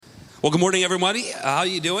Well, good morning, everybody. How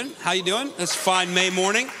you doing? How you doing? It's fine May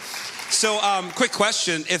morning. So, quick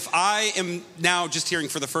question. If I am now just hearing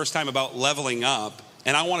for the first time about leveling up,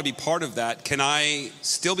 and I want to be part of that, can I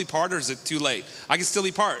still be part, or is it too late? I can still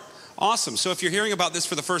be part. Awesome. So if you're hearing about this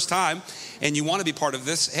for the first time, and you want to be part of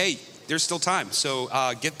this, hey, there's still time. So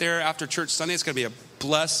get there after church Sunday. It's going to be a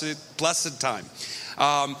blessed time.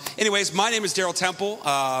 Anyways, my name is Daryl Temple.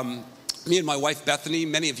 Me and my wife, Bethany,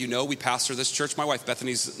 many of you know, we pastor this church. My wife,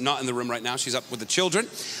 Bethany's not in the room right now. She's up with the children.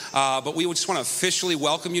 But we just want to officially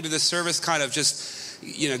welcome you to this service, kind of just,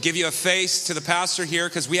 give you a face to the pastor here,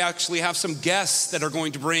 because we actually have some guests that are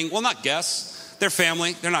going to bring, well, not guests, they're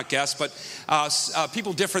family. They're not guests, but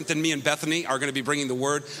people different than me and Bethany are going to be bringing the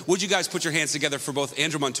word. Would you guys put your hands together for both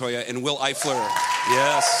Andrew Montoya and Will Eifler?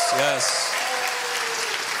 Yes.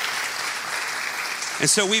 And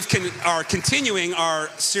so we are continuing our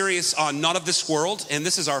series on Not of This World, and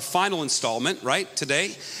this is our final installment, right,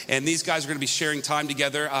 today. And these guys are going to be sharing time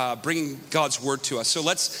together, bringing God's word to us. So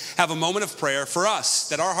let's have a moment of prayer for us,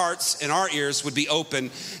 that our hearts and our ears would be open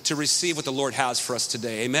to receive what the Lord has for us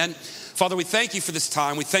today. Amen. Father, we thank you for this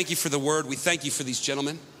time. We thank you for the word. We thank you for these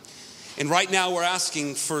gentlemen. And right now we're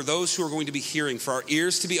asking for those who are going to be hearing, for our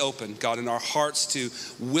ears to be open, God, and our hearts to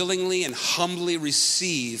willingly and humbly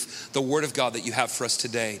receive the word of God that you have for us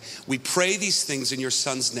today. We pray these things in your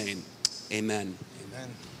Son's name. Amen. Amen.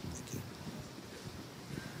 Thank you.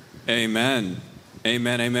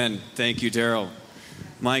 Amen. Thank you, Daryl.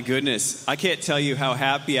 My goodness, I can't tell you how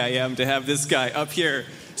happy I am to have this guy up here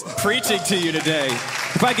preaching to you today.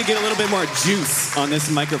 If I could get a little bit more juice on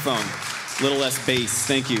this microphone, a little less bass.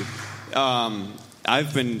 Thank you.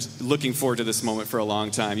 I've been looking forward to this moment for a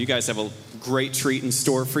long time. You guys have a great treat in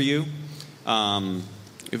store for you.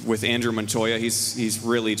 With Andrew Montoya, he's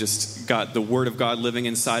really just got the Word of God living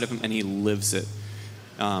inside of him, and he lives it.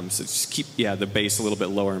 So just keep, the bass a little bit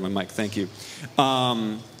lower in my mic. Thank you.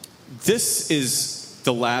 This is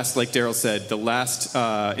the last, like Daryl said, the last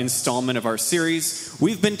installment of our series.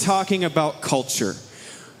 We've been talking about culture.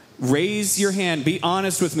 Raise your hand. Be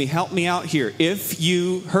honest with me. Help me out here. If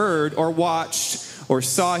you heard or watched or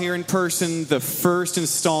saw here in person the first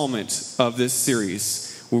installment of this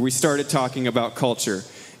series where we started talking about culture.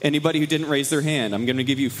 Anybody who didn't raise their hand, I'm going to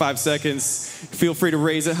give you 5 seconds. Feel free to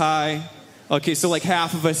raise it high. Okay, so like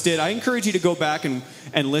half of us did. I encourage you to go back and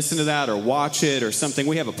listen to that or watch it or something.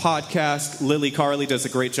 We have a podcast. Lily Carley does a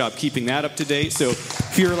great job keeping that up to date. So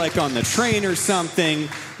if you're like on the train or something,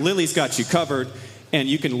 Lily's got you covered. And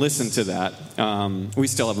you can listen to that. We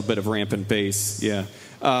still have a bit of rampant bass,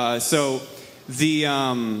 So the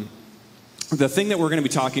thing that we're going to be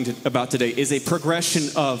talking about today is a progression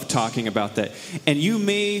of talking about that. And you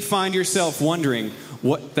may find yourself wondering,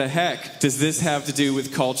 what the heck does this have to do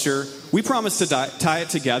with culture? We promised to tie it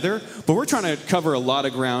together, but we're trying to cover a lot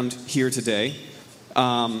of ground here today.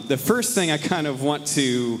 The first thing I kind of want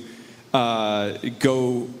to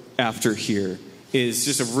go after here is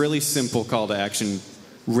just a really simple call to action.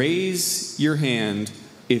 Raise your hand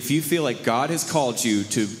if you feel like God has called you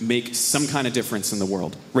to make some kind of difference in the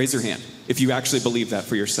world. Raise your hand if you actually believe that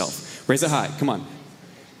for yourself. Raise it high. Come on.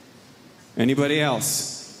 Anybody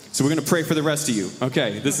else? So we're going to pray for the rest of you.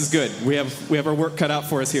 Okay, this is good. We have our work cut out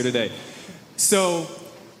for us here today. So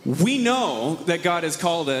we know that God has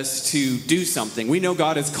called us to do something. We know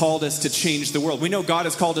God has called us to change the world. We know God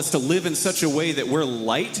has called us to live in such a way that we're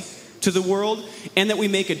light to the world, and that we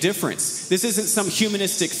make a difference. This isn't some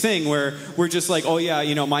humanistic thing where we're just like,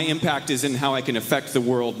 my impact is in how I can affect the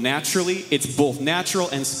world naturally. It's both natural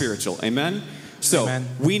and spiritual. Amen? So, Amen.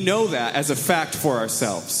 We know that as a fact for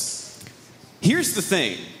ourselves. Here's the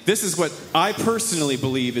thing. This is what I personally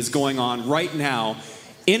believe is going on right now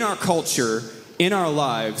in our culture, in our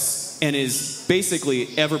lives, and is basically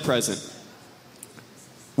ever present.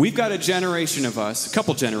 We've got a generation of us, a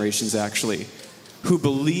couple generations actually, who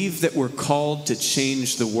believe that we're called to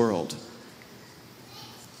change the world.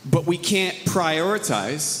 But we can't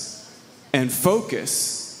prioritize and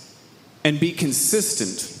focus and be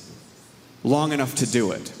consistent long enough to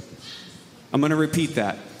do it. I'm going to repeat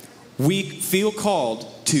that. We feel called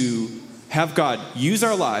to have God use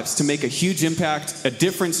our lives to make a huge impact, a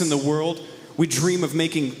difference in the world. We dream of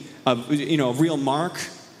making a real mark,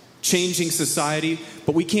 changing society,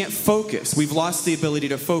 but we can't focus. We've lost the ability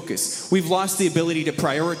to focus. We've lost the ability to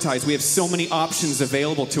prioritize. We have so many options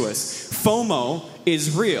available to us. FOMO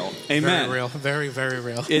is real. Amen. Very real. Very, very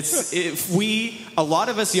real. A lot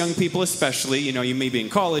of us young people especially, you may be in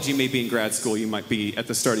college, you may be in grad school, you might be at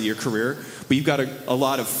the start of your career, but you've got a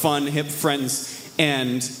lot of fun, hip friends,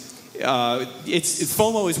 and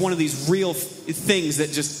FOMO is one of these real things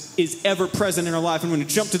that just is ever present in our life. I'm going to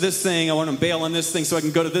jump to this thing. I want to bail on this thing so I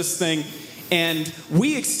can go to this thing. And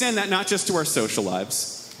we extend that not just to our social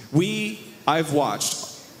lives. I've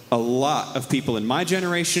watched a lot of people in my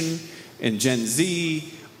generation and Gen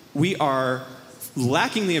Z. We are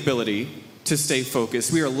lacking the ability to stay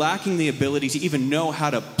focused. We are lacking the ability to even know how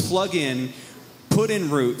to plug in, put in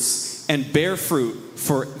roots, and bear fruit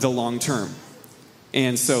for the long term.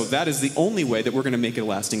 And so that is the only way that we're going to make a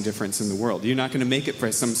lasting difference in the world. You're not going to make it by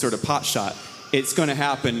some sort of pot shot. It's going to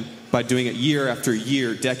happen by doing it year after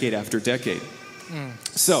year, decade after decade.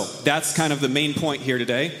 So that's kind of the main point here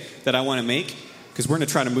today that I want to make, because we're going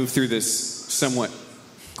to try to move through this somewhat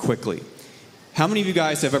quickly. How many of you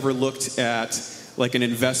guys have ever looked at like an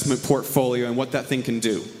investment portfolio and what that thing can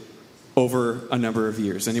do over a number of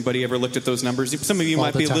years? Anybody ever looked at those numbers? Some of you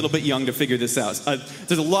might be a little bit young to figure this out.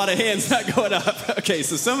 There's a lot of hands not going up. Okay,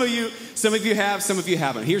 so some of you have, some of you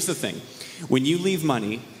haven't. Here's the thing. When you leave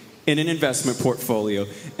money in an investment portfolio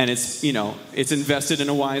and it's invested in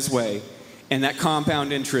a wise way, and that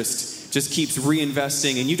compound interest just keeps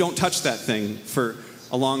reinvesting, and you don't touch that thing for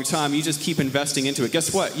a long time, you just keep investing into it.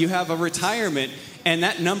 Guess what? You have a retirement, and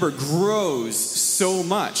that number grows so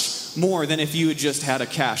much more than if you had just had a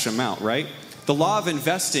cash amount, right? The law of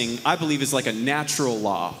investing, I believe, is like a natural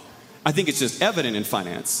law. I think it's just evident in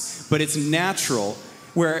finance, but it's natural,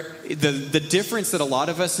 where the difference that a lot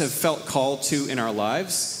of us have felt called to in our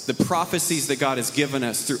lives, the prophecies that God has given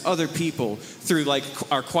us through other people, through like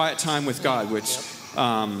our quiet time with God, which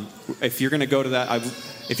if you're going to go to that,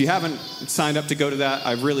 if you haven't signed up to go to that,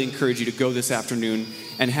 I really encourage you to go this afternoon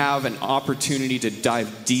and have an opportunity to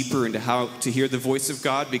dive deeper into how to hear the voice of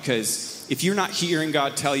God, because if you're not hearing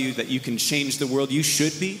God tell you that you can change the world, you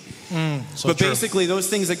should be. But basically, those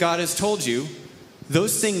things that God has told you,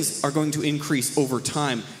 those things are going to increase over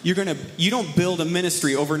time. You don't build a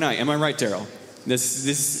ministry overnight. Am I right, Daryl?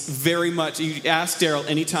 This very much, you ask Daryl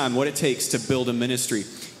anytime what it takes to build a ministry.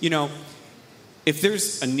 If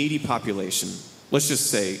there's a needy population, let's just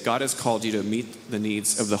say God has called you to meet the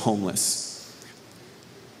needs of the homeless,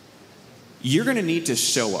 you're going to need to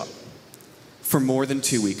show up for more than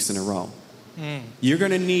 2 weeks in a row. You're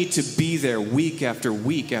going to need to be there week after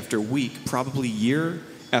week after week, probably year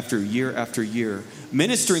after year after year,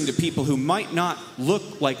 ministering to people who might not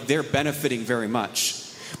look like they're benefiting very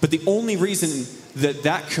much. But the only reason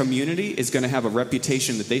that community is going to have a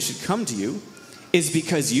reputation that they should come to you is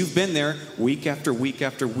because you've been there week after week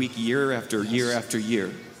after week, year after year after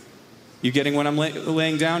year. You getting what I'm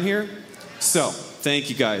laying down here? So, thank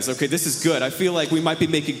you guys. Okay, this is good. I feel like we might be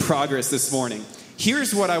making progress this morning.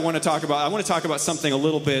 Here's what I want to talk about. I want to talk about something a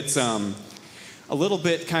little bit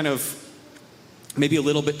kind of, maybe a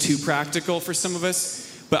little bit too practical for some of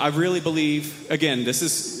us. But I really believe, again,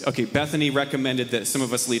 Bethany recommended that some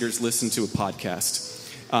of us leaders listen to a podcast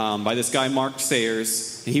by this guy, Mark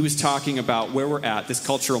Sayers. And he was talking about where we're at. This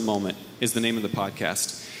Cultural Moment is the name of the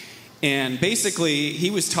podcast. And basically,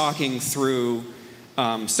 he was talking through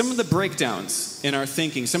some of the breakdowns in our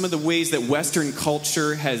thinking, some of the ways that Western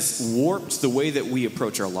culture has warped the way that we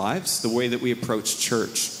approach our lives, the way that we approach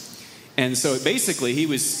church. And so basically, he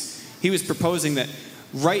was proposing that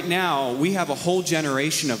right now we have a whole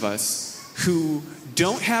generation of us who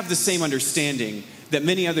don't have the same understanding that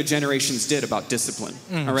many other generations did about discipline.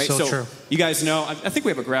 All right, so true. You guys know, I think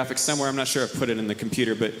we have a graphic somewhere. I'm not sure I've put it in the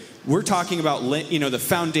computer, but we're talking about the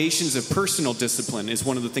foundations of personal discipline is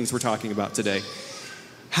one of the things we're talking about today.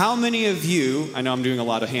 How many of you, I know I'm doing a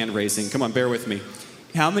lot of hand raising, come on, bear with me.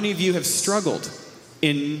 How many of you have struggled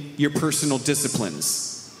in your personal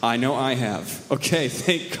disciplines? I know I have. Okay,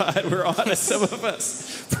 thank God we're honest, some of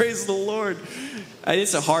us. Praise the Lord.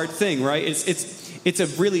 It's a hard thing, right? It's a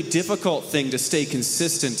really difficult thing to stay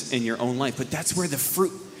consistent in your own life, but that's where the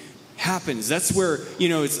fruit happens. That's where,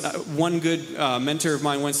 it's one good mentor of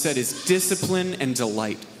mine once said is discipline and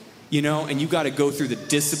delight. And you got to go through the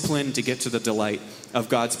discipline to get to the delight of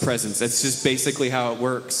God's presence. That's just basically how it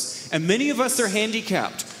works. And many of us are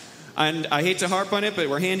handicapped. And I hate to harp on it, but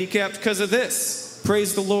we're handicapped because of this.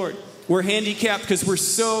 Praise the Lord. We're handicapped because we're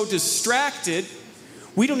so distracted,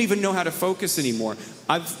 we don't even know how to focus anymore.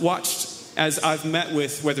 I've watched, as I've met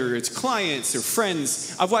with, whether it's clients or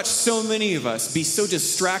friends, I've watched so many of us be so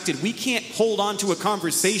distracted, we can't hold on to a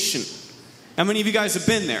conversation. How many of you guys have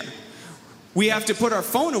been there? We have to put our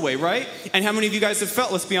phone away, right? And how many of you guys have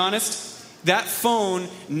felt, let's be honest, that phone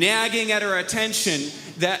nagging at our attention,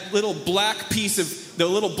 that little black piece of, the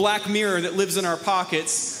little black mirror that lives in our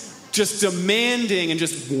pockets, just demanding and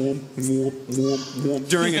just whoop, whoop, whoop, whoop,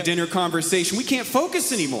 during a dinner conversation. We can't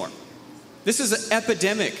focus anymore. This is an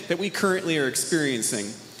epidemic that we currently are experiencing.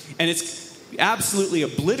 And absolutely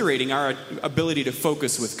obliterating our ability to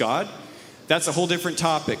focus with God. That's a whole different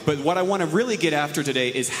topic. But what I want to really get after today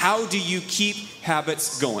is how do you keep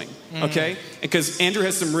habits going, okay? Because Andrew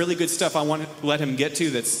has some really good stuff I want to let him get to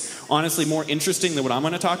that's honestly more interesting than what I'm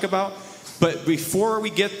going to talk about. But before we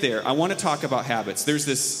get there, I want to talk about habits. There's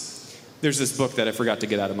this book that I forgot to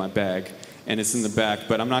get out of my bag, and it's in the back,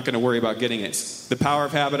 but I'm not going to worry about getting it. The Power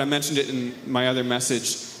of Habit, I mentioned it in my other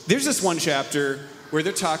message. There's this one chapter where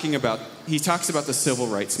he talks about the civil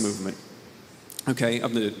rights movement, okay,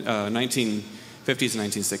 of the 1950s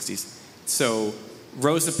and 1960s. So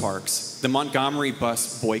Rosa Parks, the Montgomery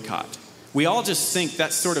bus boycott. We all just think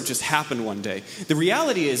that sort of just happened one day. The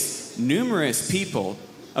reality is numerous people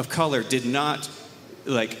of color did not,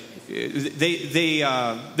 like,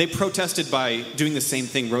 they protested by doing the same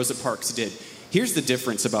thing Rosa Parks did. Here's the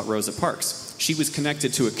difference about Rosa Parks. She was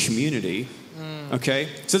connected to a community, okay?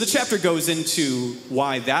 So the chapter goes into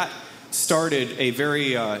why that started a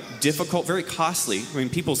very difficult, very costly,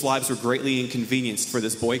 people's lives were greatly inconvenienced for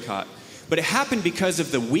this boycott. But it happened because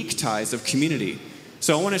of the weak ties of community.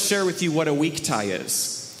 So I want to share with you what a weak tie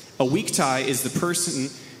is. A weak tie is the person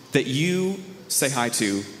that you say hi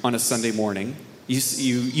to on a Sunday morning.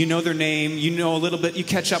 You know their name, you know a little bit, you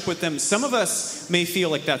catch up with them. Some of us may feel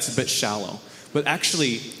like that's a bit shallow, but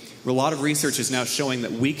actually a lot of research is now showing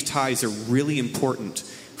that weak ties are really important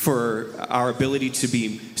for our ability to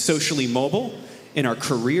be socially mobile in our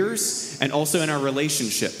careers and also in our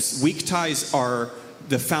relationships. Weak ties are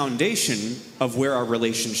the foundation of where our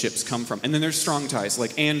relationships come from. And then there's strong ties,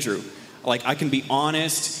 like Andrew. Like, I can be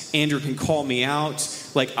honest. Andrew can call me out.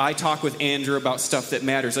 Like, I talk with Andrew about stuff that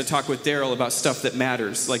matters. I talk with Daryl about stuff that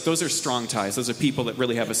matters. Like, those are strong ties. Those are people that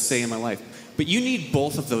really have a say in my life. But you need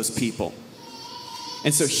both of those people.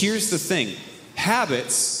 And so here's the thing.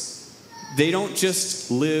 Habits, they don't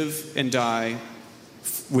just live and die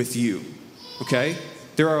with you, okay?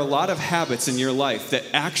 There are a lot of habits in your life that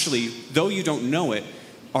actually, though you don't know it,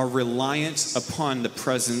 are reliant upon the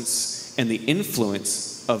presence and the influence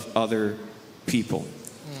of other people.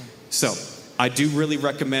 So I do really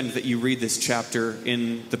recommend that you read this chapter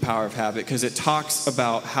in The Power of Habit, because it talks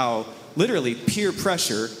about how literally peer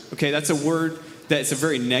pressure, okay, that's a word that's a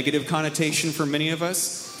very negative connotation for many of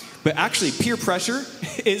us, but actually peer pressure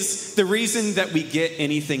is the reason that we get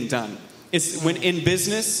anything done. It's when in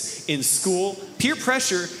business, in school, peer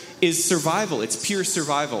pressure is survival. It's pure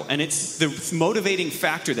survival, and it's the motivating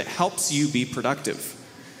factor that helps you be productive.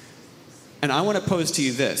 And I want to pose to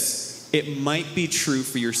you this. It might be true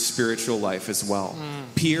for your spiritual life as well.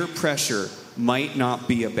 Peer pressure might not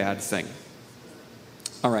be a bad thing.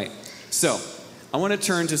 All right. So I want to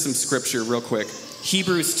turn to some scripture real quick.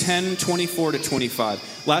 Hebrews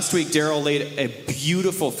 10:24-25. Last week, Daryl laid a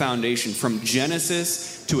beautiful foundation from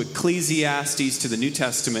Genesis to Ecclesiastes to the New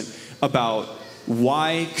Testament about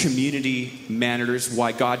why community matters,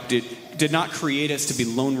 why God did not create us to be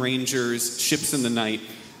lone rangers, ships in the night,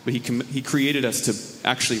 but he created us to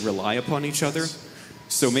actually rely upon each other.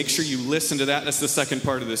 So make sure you listen to that. That's the second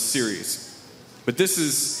part of this series. But this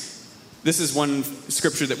is one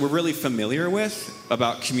scripture that we're really familiar with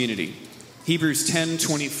about community. Hebrews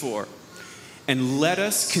 10:24. And let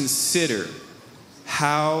us consider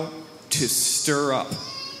how to stir up.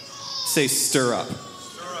 Say stir up.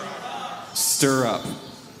 Stir up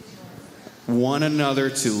one another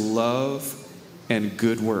to love and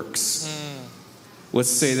good works. Let's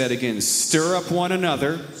say that again. Stir up one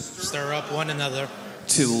another. Stir up one another.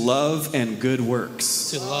 To love and good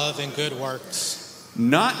works. To love and good works.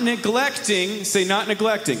 Not neglecting. Say not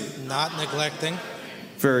neglecting. Not neglecting.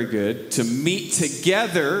 Very good. To meet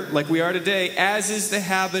together like we are today, as is the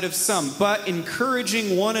habit of some, but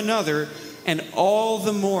encouraging one another, and all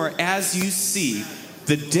the more as you see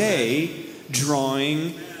the day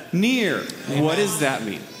drawing near. Amen. What does that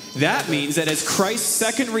mean? That means that as Christ's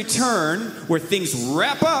second return, where things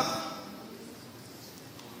wrap up,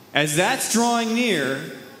 as that's drawing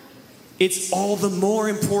near, it's all the more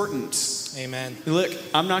important. Amen. Look,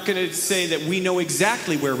 I'm not going to say that we know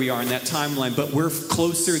exactly where we are in that timeline, but we're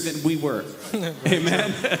closer than we were.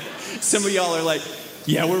 Amen. Some of y'all are like,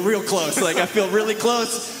 yeah, we're real close. Like, I feel really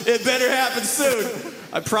close. It better happen soon.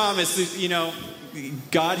 I promise,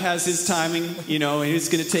 God has his timing, and he's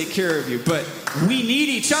going to take care of you. But we need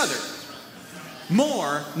each other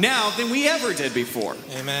more now than we ever did before.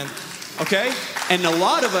 Amen. Okay? And a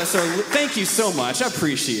lot of us are, thank you so much. I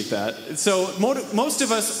appreciate that. So most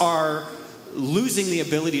of us are losing the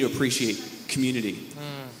ability to appreciate community.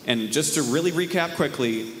 And just to really recap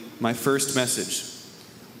quickly, my first message.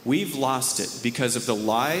 We've lost it because of the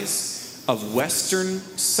lies of Western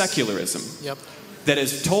secularism. Yep. That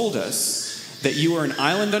has told us that you are an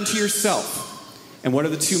island unto yourself. And what are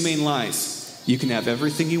the two main lies? You can have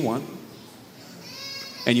everything you want,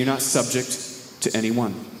 and you're not subject to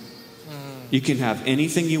anyone. You can have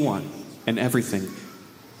anything you want and everything.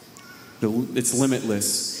 It's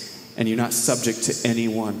limitless, and you're not subject to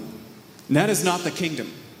anyone. And that is not the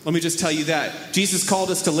kingdom. Let me just tell you that. Jesus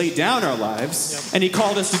called us to lay down our lives, and he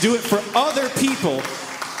called us to do it for other people,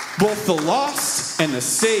 both the lost and the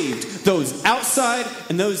saved, those outside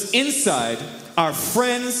and those inside, our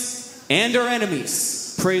friends and our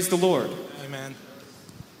enemies. Praise the Lord. Amen.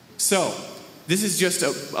 So, this is just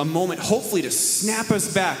a moment, hopefully, to snap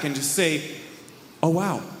us back and just say, oh,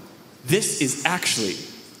 wow, this is actually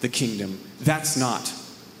the kingdom. That's not.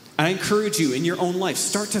 I encourage you in your own life,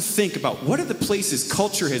 start to think about what are the places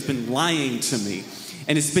culture has been lying to me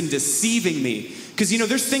and it's been deceiving me. Because,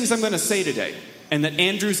 there's things I'm going to say today and that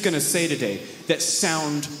Andrew's going to say today that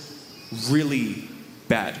sound really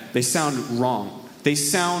bad. They sound wrong. They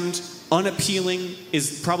sound unappealing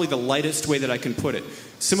is probably the lightest way that I can put it.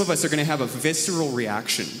 Some of us are going to have a visceral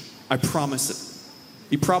reaction. I promise it.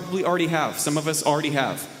 You probably already have. Some of us already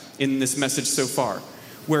have in this message so far.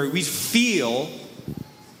 Where we feel,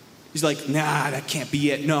 he's like, nah, that can't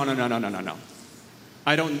be it. No.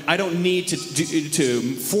 I don't need to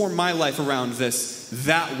form my life around this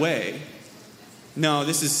that way. No,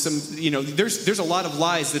 this is there's a lot of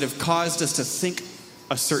lies that have caused us to think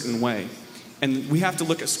a certain way. And we have to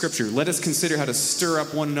look at Scripture. Let us consider how to stir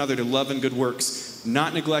up one another to love and good works,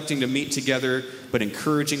 not neglecting to meet together, but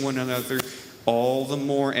encouraging one another, all the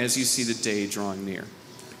more as you see the day drawing near.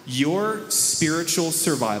 Your spiritual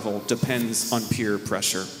survival depends on peer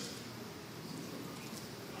pressure.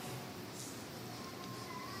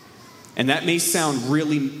 And that may sound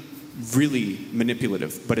really, really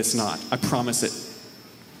manipulative, but it's not. I promise it.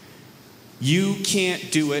 You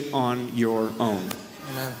can't do it on your own.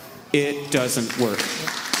 Amen. It doesn't work.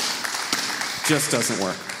 Just doesn't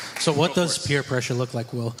work. So what does peer pressure look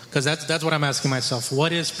like, Will? Because that's what I'm asking myself.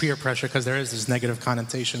 What is peer pressure? Because there is this negative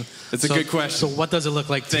connotation. That's a good question. So what does it look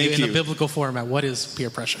like to you in a biblical format? What is peer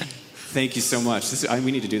pressure? Thank you so much.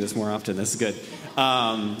 We need to do this more often. This is good.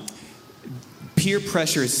 Peer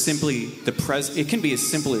pressure is simply it can be as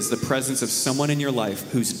simple as the presence of someone in your life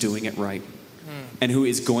who's doing it right and who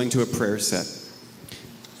is going to a prayer set.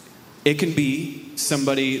 It can be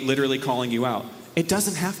somebody literally calling you out. It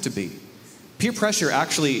doesn't have to be. Peer pressure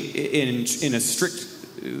actually, in a strict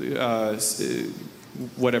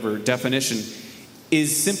whatever definition,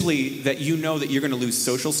 is simply that you know that you're going to lose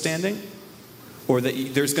social standing or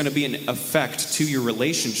that there's going to be an effect to your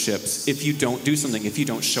relationships if you don't do something, if you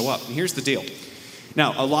don't show up. And here's the deal.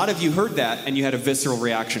 Now, a lot of you heard that and you had a visceral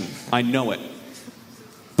reaction. I know it.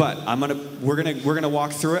 But we're gonna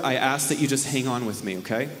walk through it. I ask that you just hang on with me,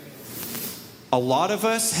 okay? A lot of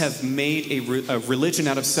us have made a religion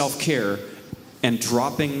out of self-care and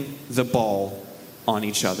dropping the ball on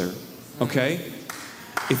each other, okay?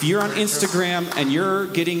 If you're on Instagram and you're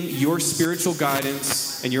getting your spiritual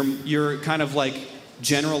guidance and your kind of like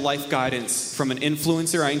general life guidance from an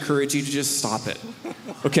influencer, I encourage you to just stop it,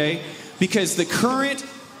 okay? Because the current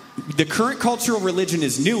cultural religion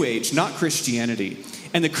is New Age, not Christianity.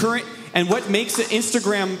 And what makes an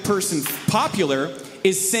Instagram person popular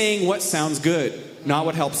is saying what sounds good, not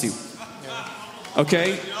what helps you.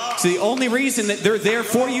 Okay? So the only reason that they're there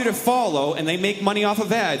for you to follow and they make money off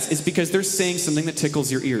of ads is because they're saying something that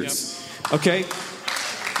tickles your ears. Okay?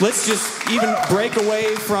 Let's just even break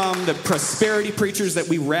away from the prosperity preachers that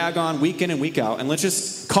we rag on week in and week out, and let's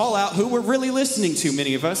just call out who we're really listening to,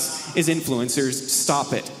 many of us, is influencers.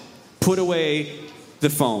 Stop it. Put away the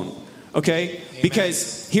phone. Okay? Amen.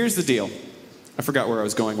 Because here's the deal. I forgot where I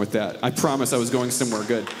was going with that. I promise I was going somewhere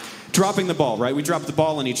good. Dropping the ball, right? We drop the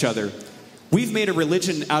ball on each other. We've made a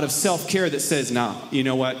religion out of self-care that says, nah, you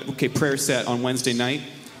know what? Okay, prayer set on Wednesday night.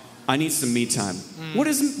 I need some me time. What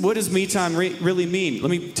does me time really mean?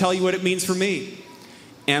 Let me tell you what it means for me.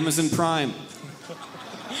 Amazon Prime.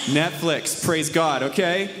 Netflix, praise God,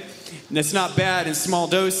 okay? And it's not bad in small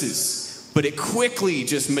doses, but it quickly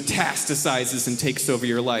just metastasizes and takes over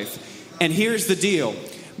your life. And here's the deal.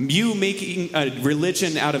 You making a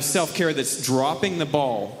religion out of self-care that's dropping the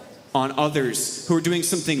ball on others who are doing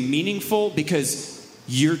something meaningful because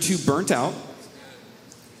you're too burnt out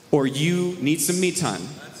or you need some me time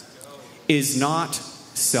is not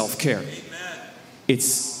self-care. It's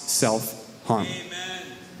self-harm.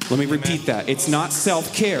 Let me repeat that. It's not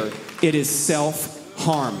self-care. It is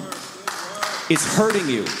self-harm. It's hurting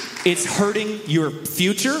you. It's hurting your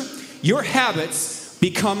future. Your habits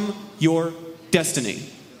become your destiny.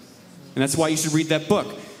 And that's why you should read that book.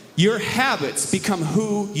 Your habits become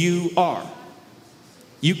who you are.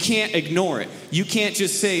 You can't ignore it. You can't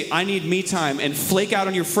just say, I need me time, and flake out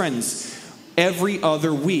on your friends every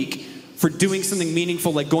other week for doing something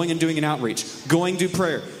meaningful, like going and doing an outreach, going to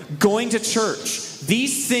prayer, going to church.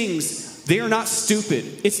 These things, they are not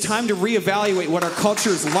stupid. It's time to reevaluate what our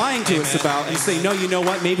culture is lying to us about and say, no, you know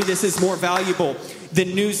what? Maybe this is more valuable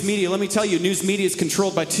than news media. Let me tell you, news media is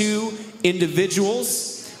controlled by two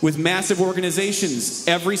individuals with massive organizations.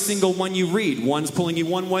 Every single one you read, one's pulling you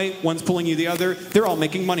one way, one's pulling you the other. They're all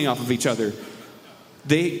making money off of each other.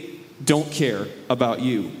 They don't care about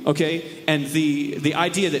you, okay? And the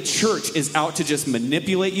idea that church is out to just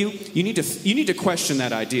manipulate you, you need to question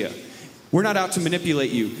that idea. We're not out to manipulate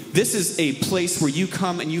you. This is a place where you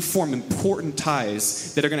come and you form important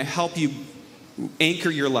ties that are going to help you anchor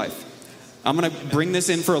your life. I'm going to bring this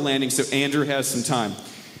in for a landing so Andrew has some time.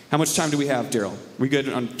 How much time do we have, Daryl? We good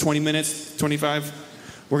on 20 minutes, 25?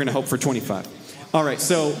 We're going to hope for 25. All right,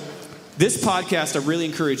 so this podcast, I really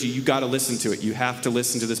encourage you, you got to listen to it. You have to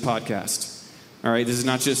listen to this podcast. All right, this is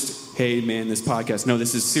not just, hey, man, this podcast. No,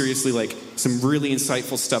 this is seriously like some really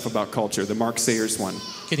insightful stuff about culture, the Mark Sayers one.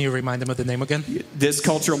 Can you remind them of the name again? This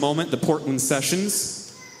cultural moment, the Portland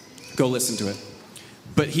Sessions. Go listen to it.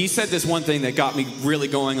 But he said this one thing that got me really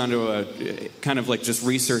going onto a kind of like just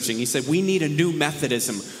researching. He said, we need a new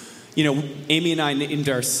Methodism. You know, Amy and I named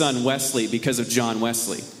our son Wesley because of John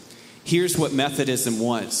Wesley. Here's what Methodism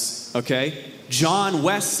was, okay? John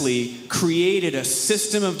Wesley created a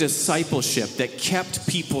system of discipleship that kept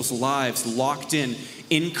people's lives locked in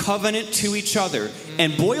covenant to each other.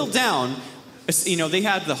 And boiled down, you know, they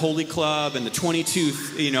had the Holy Club and the 22,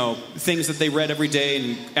 you know, things that they read every day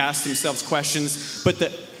and asked themselves questions. But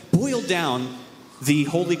boiled down, the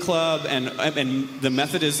Holy Club and the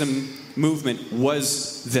Methodism movement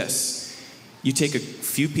was this. You take a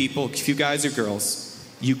few people, a few guys or girls,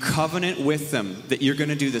 you covenant with them that you're going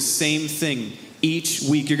to do the same thing each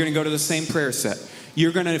week. You're going to go to the same prayer set.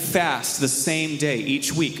 You're going to fast the same day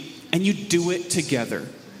each week. And you do it together.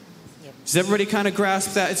 Does everybody kind of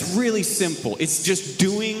grasp that? It's really simple. It's just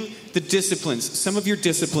doing the disciplines, some of your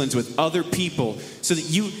disciplines with other people so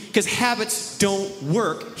that because habits don't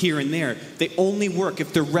work here and there. They only work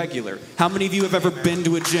if they're regular. How many of you have ever been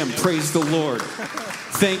to a gym? Praise the Lord.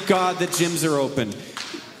 Thank God that gyms are open.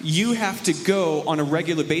 You have to go on a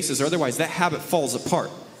regular basis, or otherwise that habit falls apart,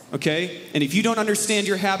 okay? And if you don't understand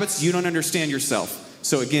your habits, you don't understand yourself.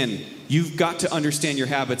 So again, you've got to understand your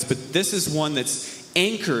habits, but this is one that's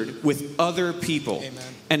anchored with other people. Amen.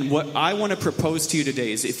 And what I want to propose to you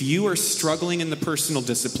today is if you are struggling in the personal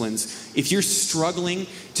disciplines, if you're struggling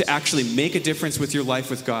to actually make a difference with your life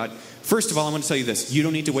with God, first of all, I want to tell you this. You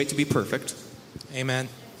don't need to wait to be perfect. Amen.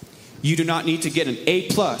 You do not need to get an A+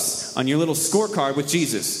 on your little scorecard with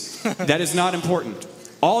Jesus. That is not important.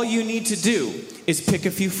 All you need to do is pick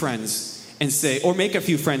a few friends and say, or make a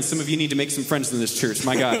few friends. Some of you need to make some friends in this church,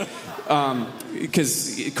 my God.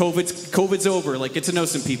 Because COVID's over. Like, get to know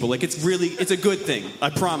some people. Like, it's a good thing. I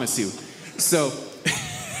promise you. So,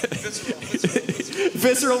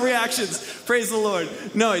 visceral reactions. Praise the Lord.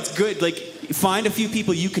 No, it's good. Like, find a few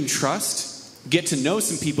people you can trust. Get to know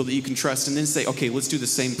some people that you can trust, and then say, okay, let's do the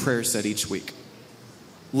same prayer set each week.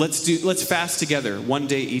 Let's fast together one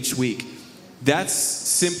day each week. That's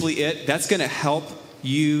simply it. That's going to help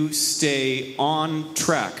you stay on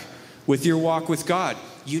track with your walk with God.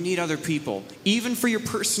 You need other people, even for your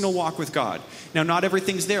personal walk with God. Now, not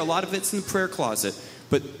everything's there. A lot of it's in the prayer closet,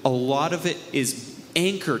 but a lot of it is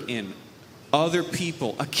anchored in other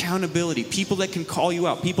people, accountability, people that can call you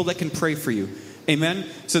out, people that can pray for you. Amen?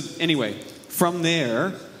 So anyway, from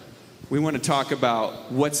there, we want to talk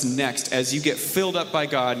about what's next as you get filled up by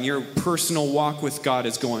God and your personal walk with God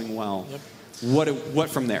is going well. Yep. What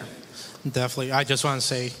from there? Definitely. I just want to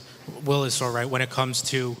say, Will is so right when it comes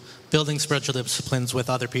to building spiritual disciplines with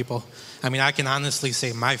other people. I mean, I can honestly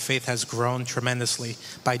say my faith has grown tremendously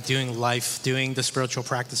by doing the spiritual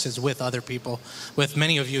practices with other people, with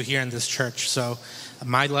many of you here in this church. So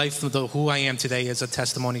my life, who I am today, is a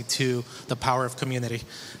testimony to the power of community.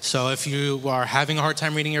 So if you are having a hard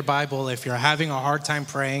time reading your Bible, if you're having a hard time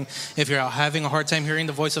praying, if you're having a hard time hearing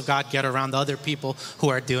the voice of God, get around other people who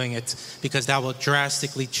are doing it, because that will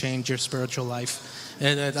drastically change your spiritual life.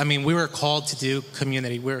 I mean, we were called to do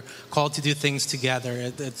community. We're called to do things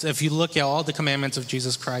together. If you look at all the commandments of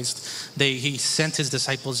Jesus Christ, he sent his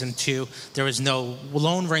disciples in two. There was no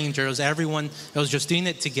lone ranger. It was everyone. It was just doing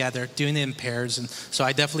it together, doing it in pairs. And so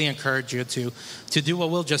I definitely encourage you to do what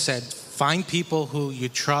Will just said. Find people who you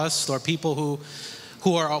trust, or people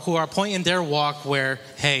who are a point in their walk where,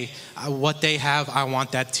 hey, what they have, I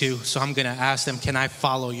want that too. So I'm going to ask them, can I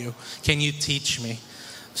follow you? Can you teach me?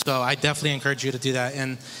 So I definitely encourage you to do that.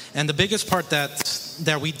 And the biggest part that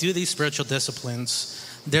that we do these spiritual disciplines,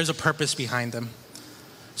 there's a purpose behind them.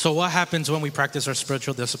 So what happens when we practice our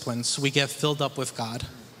spiritual disciplines? We get filled up with God.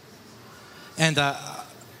 And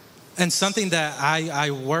something that I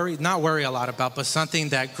not worry a lot about, but something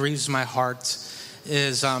that grieves my heart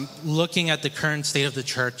is looking at the current state of the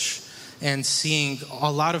church and seeing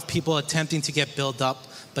a lot of people attempting to get built up,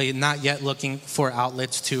 but not yet looking for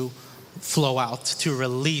outlets to flow out, to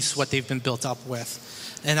release what they've been built up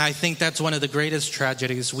with. And I think that's one of the greatest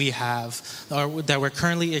tragedies we have, or that we're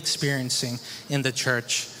currently experiencing in the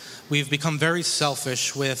church. We've become very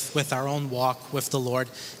selfish with our own walk with the Lord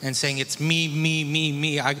and saying it's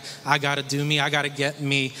me. I got to do me. I got to get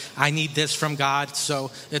me. I need this from God.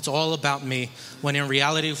 So it's all about me. When in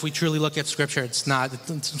reality, if we truly look at Scripture, it's not.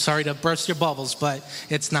 I'm sorry to burst your bubbles, but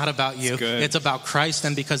it's not about you. It's about Christ.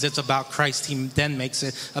 And because it's about Christ, He then makes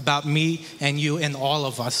it about me and you and all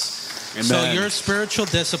of us. Amen. So your spiritual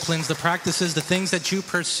disciplines, the practices, the things that you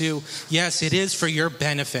pursue, yes, it is for your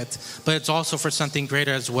benefit, but it's also for something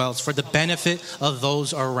greater as well. It's for the benefit of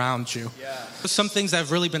those around you. Yeah. Some things that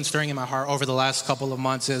have really been stirring in my heart over the last couple of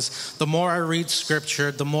months is the more I read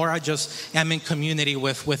Scripture, the more I just am in community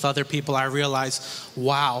with other people, I realize,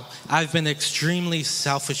 wow, I've been extremely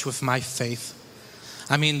selfish with my faith.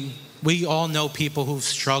 I mean, we all know people who've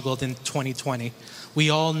struggled in 2020. We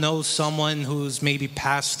all know someone who's maybe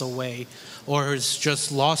passed away or has just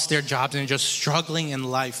lost their jobs and just struggling in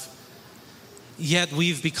life. Yet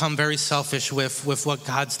we've become very selfish with what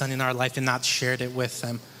God's done in our life and not shared it with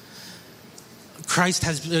them. Christ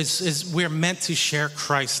we're meant to share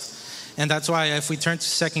Christ. And that's why if we turn to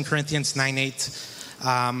 2 Corinthians 9:8,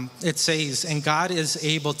 it says, "And God is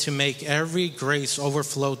able to make every grace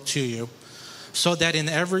overflow to you, so that in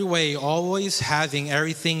every way, always having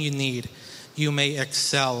everything you need, you may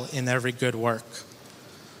excel in every good work."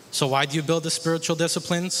 So why do you build the spiritual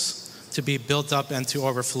disciplines? To be built up and to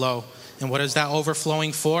overflow. And what is that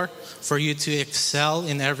overflowing for? For you to excel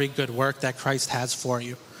in every good work that Christ has for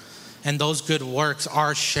you. And those good works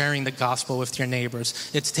are sharing the gospel with your neighbors.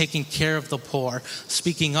 It's taking care of the poor,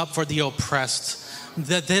 speaking up for the oppressed.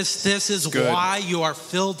 That this is good. Why you are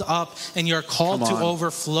filled up and you're called to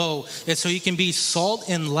overflow. It's so you can be salt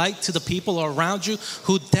and light to the people around you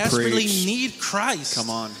who desperately need Christ. Come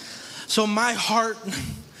on. So my heart,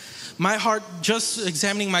 just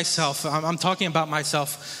examining myself, I'm talking about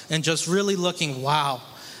myself and just really looking, wow,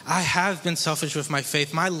 I have been selfish with my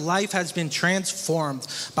faith. My life has been transformed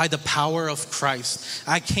by the power of Christ.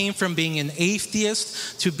 I came from being an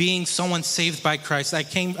atheist to being someone saved by Christ. I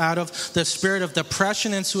came out of the spirit of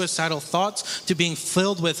depression and suicidal thoughts to being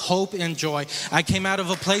filled with hope and joy. I came out of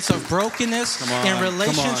a place of brokenness in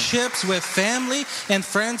relationships with family and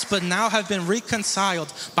friends, but now have been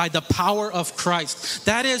reconciled by the power of Christ.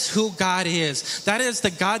 That is who God is. That is the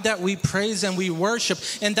God that we praise and we worship.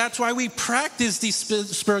 And that's why we practice these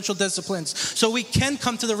spiritual disciplines, so we can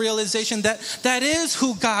come to the realization that that is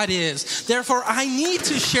who God is. Therefore, I need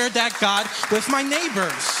to share that God with my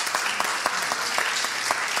neighbors.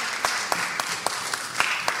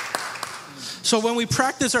 So when we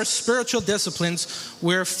practice our spiritual disciplines,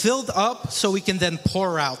 we're filled up so we can then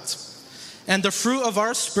pour out. And the fruit of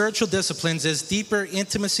our spiritual disciplines is deeper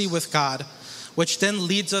intimacy with God, which then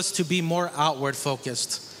leads us to be more outward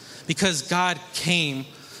focused. Because God came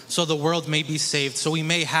so the world may be saved, so we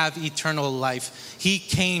may have eternal life. He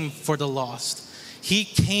came for the lost. He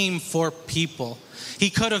came for people. He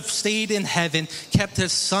could have stayed in heaven, kept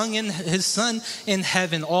his son in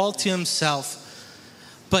heaven all to himself.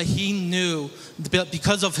 But he knew,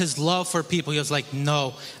 because of his love for people, he was like,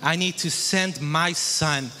 no, I need to send my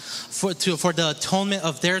son for the atonement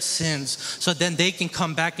of their sins, so then they can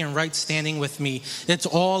come back in right standing with me. It's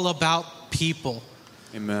all about people.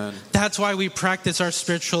 Amen. That's why we practice our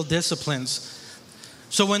spiritual disciplines.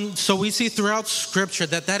 So we see throughout Scripture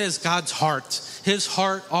that is God's heart. His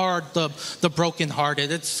heart are the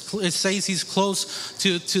brokenhearted. It says He's close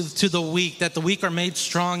to the weak, that the weak are made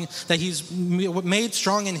strong, that He's made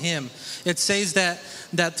strong in Him. It says that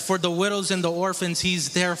for the widows and the orphans, He's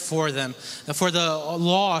there for them. For the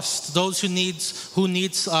lost, those who needs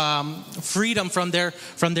freedom from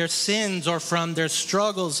their sins or from their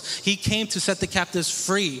struggles, He came to set the captives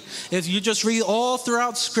free. If you just read all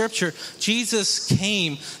throughout Scripture, Jesus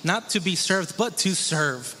came not to be served, but to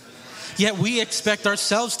serve. Yet we expect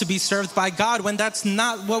ourselves to be served by God when that's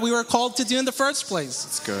not what we were called to do in the first place.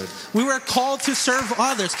 That's good. We were called to serve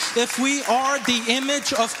others. If we are the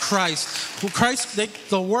image of Christ,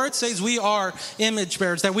 the word says we are image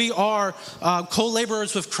bearers, that we are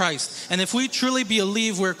co-laborers with Christ. And if we truly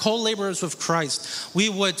believe we're co-laborers with Christ, we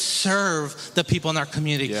would serve the people in our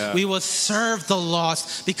community. Yeah. We would serve the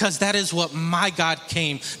lost, because that is what my God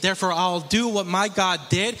came. Therefore, I'll do what my God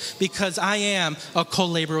did, because I am a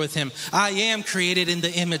co-laborer with him. I am created in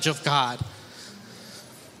the image of God.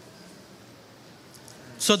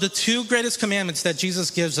 So the two greatest commandments that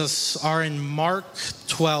Jesus gives us are in Mark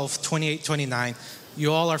 12, 28, 29.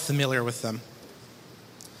 You all are familiar with them.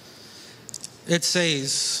 It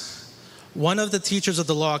says, one of the teachers of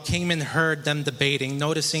the law came and heard them debating,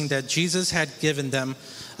 noticing that Jesus had given them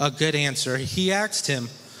a good answer. He asked him,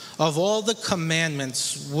 of all the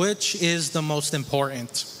commandments, which is the most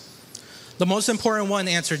important? The most important one,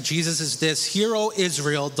 answered Jesus, is this: Hear, O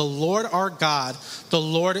Israel, the Lord our God, the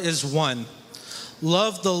Lord is one.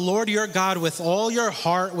 Love the Lord your God with all your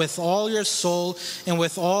heart, with all your soul, and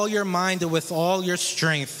with all your mind, and with all your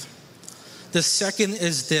strength. The second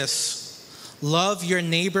is this: love your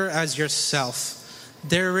neighbor as yourself.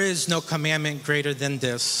 There is no commandment greater than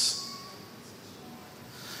this.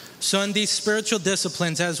 So in these spiritual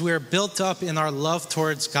disciplines, as we are built up in our love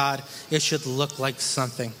towards God, it should look like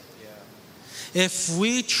something. If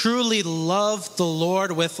we truly love the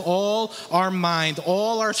Lord with all our mind,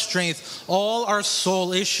 all our strength, all our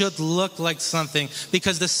soul, it should look like something,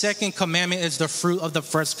 because the second commandment is the fruit of the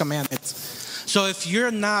first commandment. So if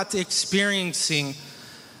you're not experiencing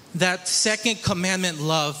that second commandment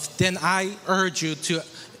love, then I urge you to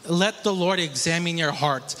let the Lord examine your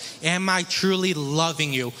heart. Am I truly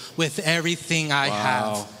loving you with everything I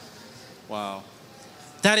have? Wow.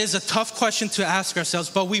 That is a tough question to ask ourselves,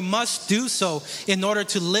 but we must do so in order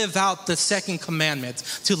to live out the second commandment,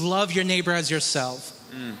 to love your neighbor as yourself.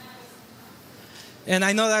 And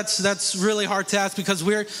I know that's really hard to ask, because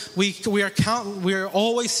we're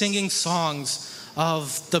always singing songs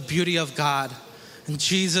of the beauty of God. And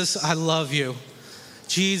Jesus, I love you.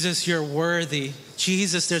 Jesus, you're worthy.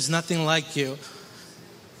 Jesus, there's nothing like you.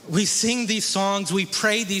 We sing these songs, we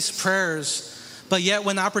pray these prayers, but yet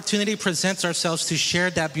when opportunity presents ourselves to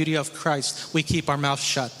share that beauty of Christ, we keep our mouth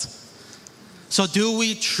shut. So do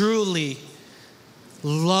we truly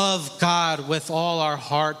love God with all our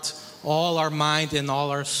heart, all our mind, and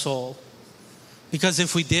all our soul? Because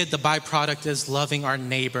if we did, the byproduct is loving our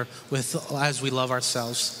neighbor as we love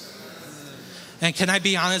ourselves. And can I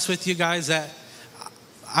be honest with you guys that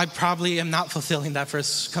I probably am not fulfilling that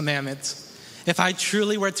first commandment. If I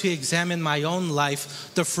truly were to examine my own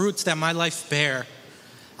life, the fruits that my life bear,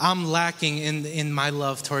 I'm lacking in my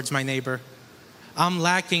love towards my neighbor. I'm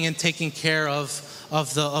lacking in taking care of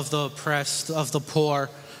the oppressed, of the poor.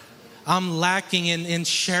 I'm lacking in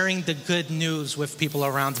sharing the good news with people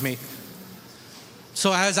around me.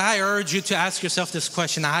 So as I urge you to ask yourself this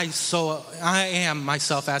question, I am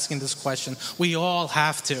myself asking this question. We all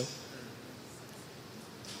have to.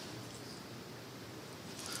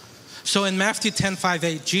 So in Matthew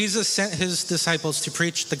 10:5-8, Jesus sent his disciples to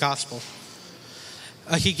preach the gospel.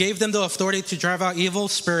 He gave them the authority to drive out evil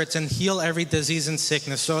spirits and heal every disease and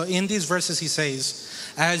sickness. So in these verses he says,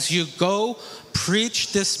 as you go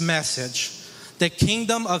preach this message, the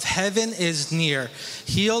kingdom of heaven is near.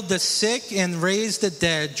 Heal the sick and raise the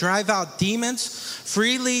dead. Drive out demons.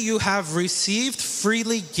 Freely you have received,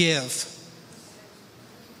 freely give.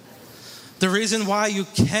 The reason why you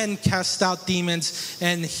can cast out demons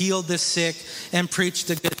and heal the sick and preach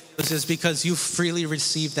the good news is because you freely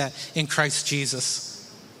received that in Christ Jesus.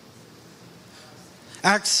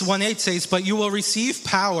 Acts 1:8 says, but you will receive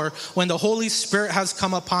power when the Holy Spirit has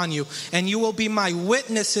come upon you, and you will be my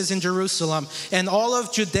witnesses in Jerusalem and all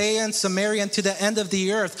of Judea and Samaria and to the end of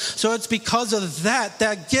the earth. So it's because of that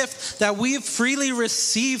gift that we've freely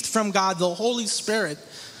received from God, the Holy Spirit.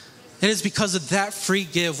 It is because of that free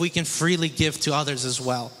give we can freely give to others as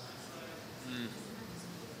well.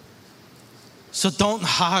 So don't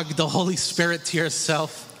hog the Holy Spirit to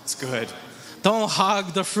yourself. It's good. Don't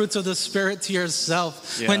hog the fruits of the Spirit to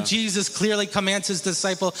yourself. Yeah. When Jesus clearly commands his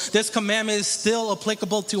disciple, this commandment is still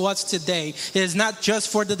applicable to us today. It is not just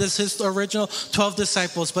for his original 12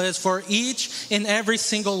 disciples, but it's for each and every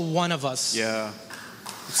single one of us. Yeah.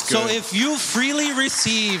 It's So good. if you freely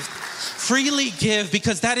received, freely give,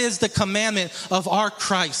 because that is the commandment of our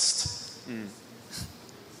Christ.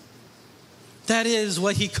 That is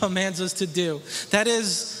what he commands us to do. That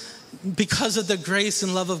is because of the grace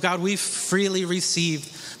and love of God, we've freely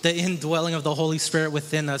received the indwelling of the Holy Spirit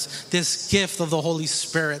within us, this gift of the Holy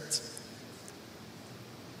Spirit.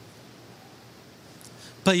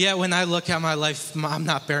 But yet when I look at my life, I'm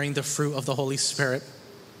not bearing the fruit of the Holy Spirit.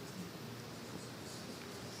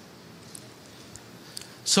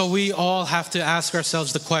 So we all have to ask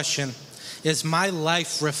ourselves the question, is my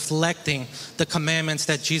life reflecting the commandments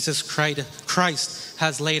that Jesus Christ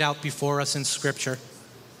has laid out before us in Scripture?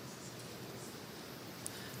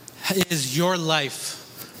 Is your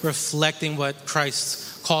life reflecting what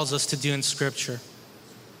Christ calls us to do in Scripture?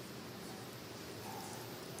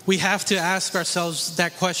 We have to ask ourselves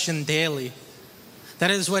that question daily. That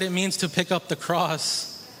is what it means to pick up the cross.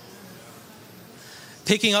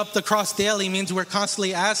 Picking up the cross daily means we're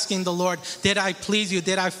constantly asking the Lord, did I please you?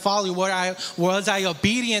 Did I follow you? Was I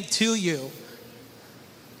obedient to you?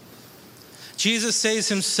 Jesus says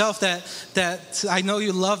himself that I know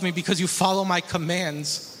you love me because you follow my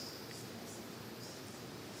commands.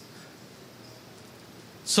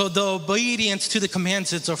 So the obedience to the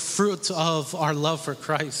commands is a fruit of our love for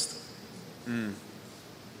Christ.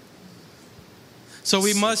 So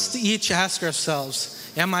we must each ask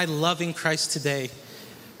ourselves, am I loving Christ today?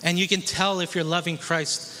 And you can tell if you're loving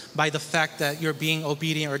Christ by the fact that you're being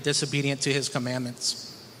obedient or disobedient to his commandments.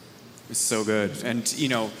 It's so good. And,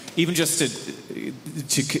 even just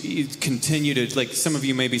to continue to, like, some of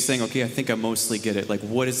you may be saying, okay, I think I mostly get it. Like,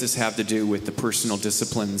 what does this have to do with the personal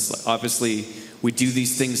disciplines? Obviously, we do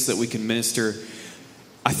these things so that we can minister.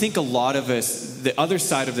 I think a lot of us, the other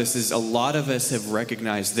side of this is a lot of us have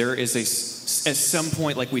recognized there is at some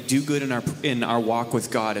point, like, we do good in our walk with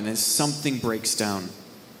God, and then something breaks down.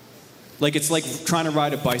 Like, it's like trying to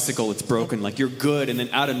ride a bicycle, it's broken. Like, you're good, and then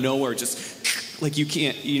out of nowhere, just, like, you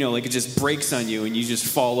can't, like, it just breaks on you, and you just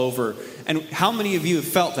fall over. And how many of you have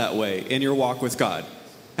felt that way in your walk with God?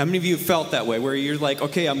 How many of you have felt that way, where you're like,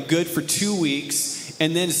 okay, I'm good for 2 weeks,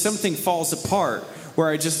 and then something falls apart, where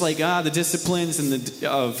I just, like, the disciplines and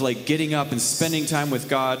of, like, getting up and spending time with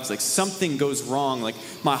God, it's like something goes wrong, like,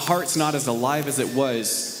 my heart's not as alive as it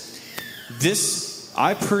was. This,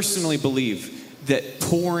 I personally believe, that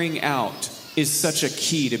pouring out is such a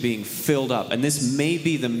key to being filled up. And this may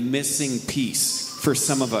be the missing piece for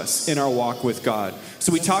some of us in our walk with God.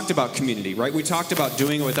 So we talked about community, right? We talked about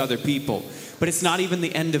doing it with other people. But it's not even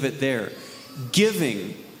the end of it there.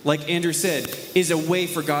 Giving, like Andrew said, is a way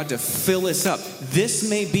for God to fill us up. This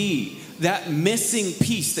may be that missing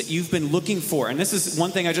piece that you've been looking for. And this is one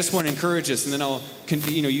thing I just want to encourage us, and then I'll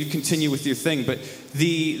you continue with your thing. But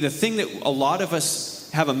the thing that a lot of us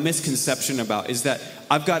have a misconception about is that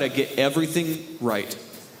I've got to get everything right.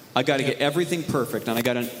 I got to get everything perfect, and I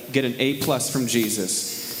got to get an A+ from Jesus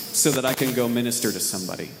so that I can go minister to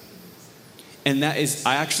somebody. And that is,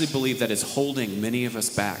 I actually believe that is holding many of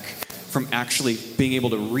us back from actually being able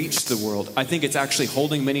to reach the world. I think it's actually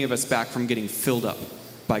holding many of us back from getting filled up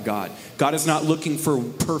by God. God is not looking for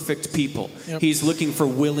perfect people. Yep. He's looking for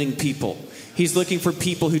willing people. He's looking for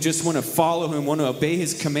people who just want to follow him, want to obey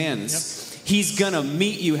his commands. Yep. He's going to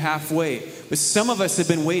meet you halfway. But some of us have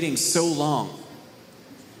been waiting so long.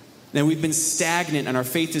 And we've been stagnant, and our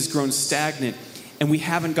faith has grown stagnant, and we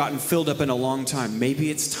haven't gotten filled up in a long time. Maybe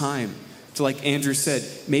it's time to, like Andrew said,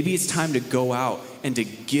 maybe it's time to go out and to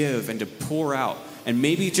give and to pour out. And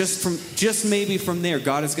maybe just maybe from there,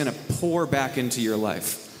 God is going to pour back into your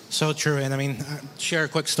life. So true. And I'll share a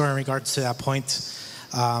quick story in regards to that point.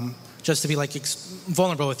 Just to be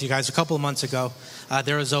vulnerable with you guys, a couple of months ago,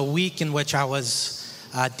 there was a week in which I was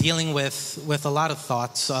dealing with a lot of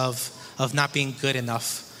thoughts of not being good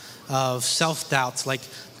enough, of self-doubt. Like,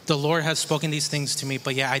 the Lord has spoken these things to me,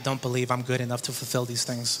 but I don't believe I'm good enough to fulfill these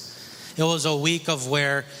things. It was a week of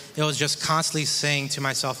where it was just constantly saying to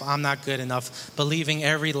myself, I'm not good enough, believing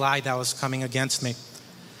every lie that was coming against me.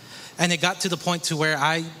 And it got to the point to where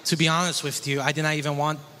to be honest with you, I did not even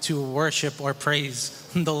want to worship or praise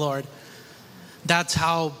the Lord. That's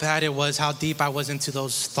how bad it was, how deep I was into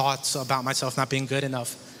those thoughts about myself not being good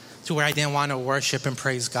enough, to where I didn't want to worship and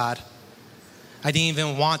praise God. I didn't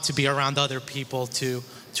even want to be around other people to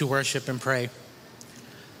worship and pray.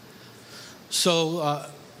 So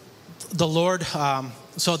the Lord,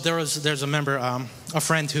 so there's a member, a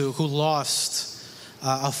friend who lost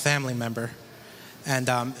a family member. And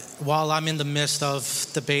while I'm in the midst of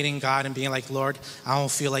debating God and being like, Lord, I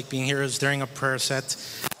don't feel like being here. It was during a prayer set.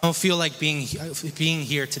 I don't feel like being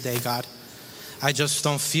here today, God. I just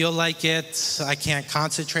don't feel like it. I can't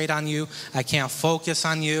concentrate on you. I can't focus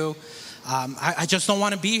on you. I just don't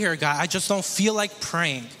want to be here, God. I just don't feel like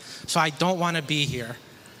praying. So I don't want to be here.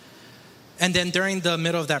 And then during the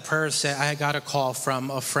middle of that prayer set, I got a call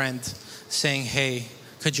from a friend saying, hey,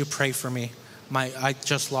 could you pray for me? I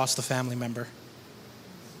just lost a family member.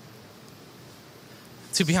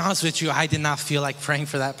 To be honest with you, I did not feel like praying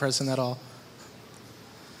for that person at all.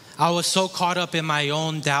 I was so caught up in my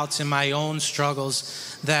own doubts and my own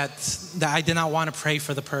struggles that I did not want to pray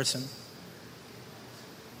for the person.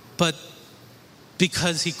 But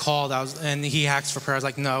because he called and he asked for prayer, I was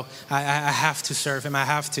like, no, I have to serve him. I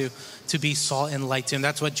have to be salt and light to him.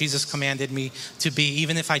 That's what Jesus commanded me to be.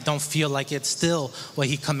 Even if I don't feel like it's still what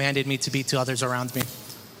he commanded me to be to others around me.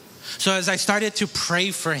 So as I started to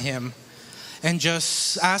pray for him and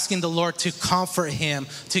just asking the Lord to comfort him,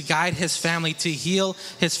 to guide his family, to heal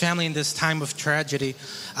his family in this time of tragedy,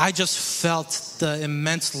 I just felt the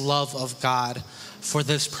immense love of God for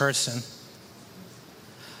this person.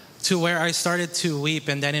 To where I started to weep,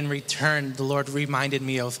 and then in return, the Lord reminded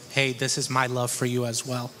me of, hey, this is my love for you as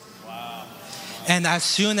well. Wow. And as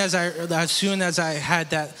soon as I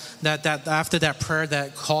had that after that prayer,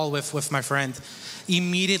 that call with my friend,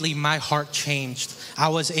 immediately my heart changed. I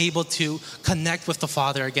was able to connect with the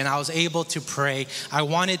Father again. I was able to pray. I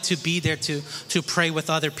wanted to be there to pray with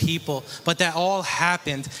other people. But that all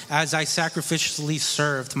happened as I sacrificially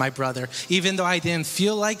served my brother. Even though I didn't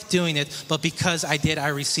feel like doing it, but because I did, I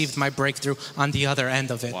received my breakthrough on the other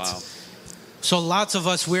end of it. Wow. So lots of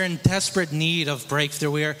us, we're in desperate need of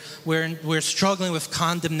breakthrough. We're struggling with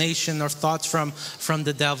condemnation or thoughts from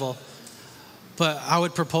the devil. But I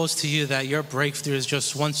would propose to you that your breakthrough is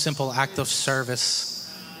just one simple act of service.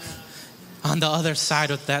 On the other side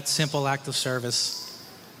of that simple act of service.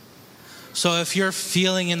 So if you're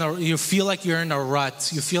you feel like you're in a rut,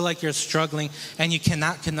 you feel like you're struggling and you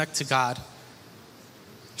cannot connect to God,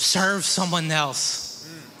 serve someone else.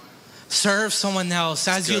 Serve someone else.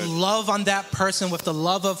 As you love on that person with the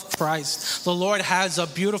love of Christ, the Lord has a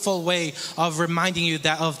beautiful way of reminding you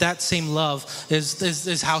that of that same love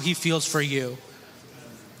is how he feels for you.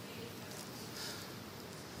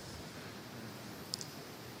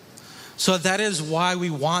 So that is why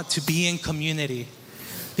we want to be in community.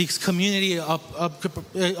 Because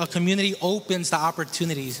a community opens the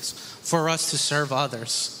opportunities for us to serve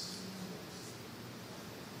others.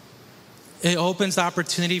 It opens the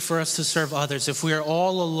opportunity for us to serve others. If we are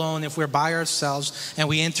all alone, if we're by ourselves and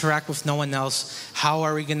we interact with no one else, how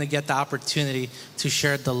are we going to get the opportunity to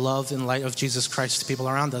share the love and light of Jesus Christ to people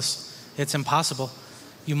around us? It's impossible.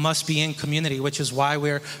 You must be in community, which is why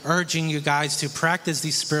we're urging you guys to practice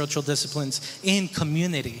these spiritual disciplines in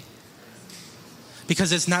community.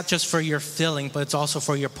 Because it's not just for your filling, but it's also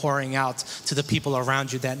for your pouring out to the people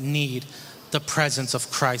around you that need the presence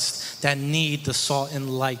of Christ, that need the salt and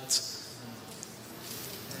light.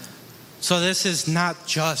 So this is not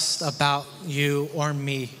just about you or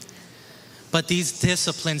me, but these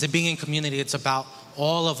disciplines and being in community, it's about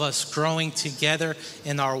all of us growing together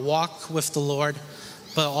in our walk with the Lord,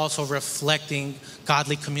 but also reflecting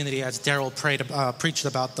godly community as Daryl preached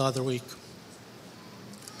about the other week.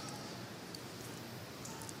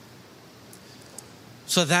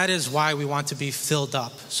 So that is why we want to be filled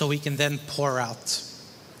up, so we can then pour out.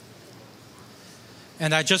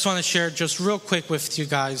 And I just want to share just real quick with you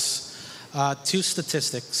guys 2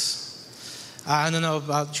 statistics. I don't know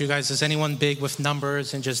about you guys. Is anyone big with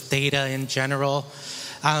numbers and just data in general?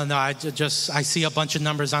 I don't know. I see a bunch of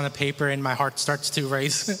numbers on a paper and my heart starts to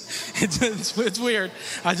race. It's weird.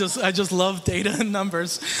 I just love data and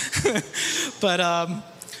numbers.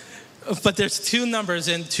 But there's 2 numbers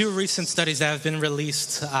in 2 recent studies that have been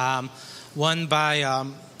released. One by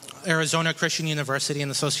Arizona Christian University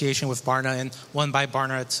in association with Barna, and one by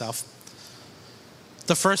Barna itself.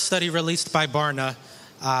 The first study released by Barna,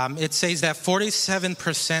 it says that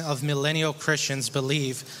 47% of millennial Christians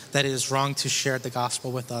believe that it is wrong to share the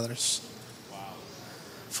gospel with others.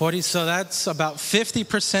 Wow. So that's about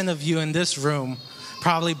 50% of you in this room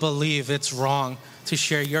probably believe it's wrong to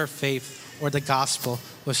share your faith or the gospel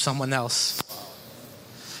with someone else.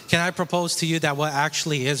 Can I propose to you that what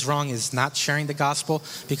actually is wrong is not sharing the gospel?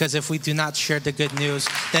 Because if we do not share the good news,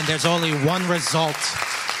 then there's only one result.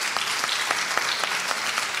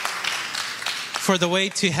 For the way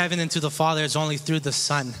to heaven and to the Father is only through the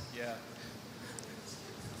Son. Yeah.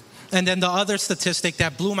 And then the other statistic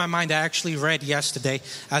that blew my mind, I actually read yesterday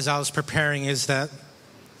as I was preparing, is that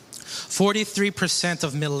 43%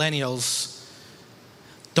 of millennials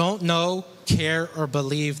don't know, care, or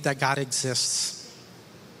believe that God exists.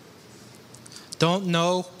 Don't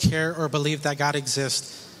know, care, or believe that God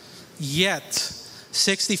exists. Yet,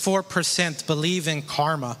 64% believe in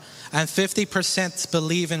karma. And 50%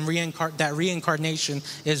 believe in that reincarnation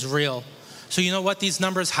is real. So you know what these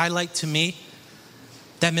numbers highlight to me?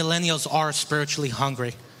 That millennials are spiritually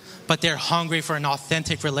hungry. but they're hungry for an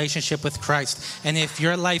authentic relationship with Christ. And if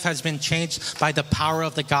your life has been changed by the power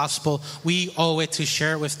of the gospel, we owe it to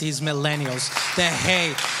share it with these millennials that,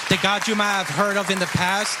 hey, the God you might have heard of in the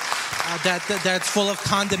past, that's full of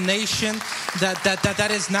condemnation, that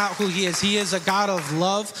is not who he is. He is a God of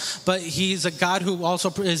love, but he's a God who also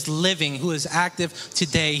is living, who is active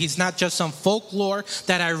today. He's not just some folklore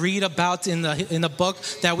that I read about in the book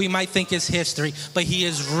that we might think is history, but he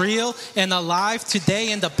is real and alive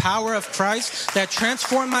today, and the power of Christ that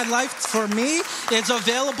transformed my life for me is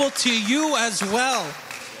available to you as well.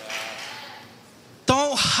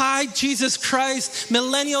 Don't hide Jesus Christ.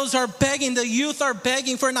 Millennials are begging, the youth are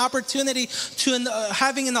begging for an opportunity to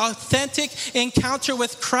having an authentic encounter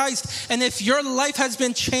with Christ. And if your life has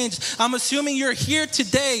been changed, I'm assuming you're here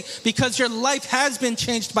today because your life has been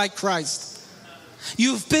changed by Christ.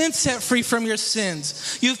 You've been set free from your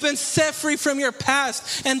sins. You've been set free from your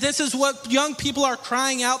past. And this is what young people are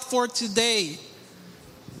crying out for today.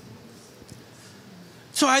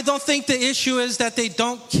 So I don't think the issue is that they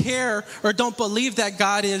don't care or don't believe that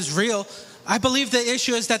God is real. I believe the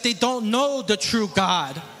issue is that they don't know the true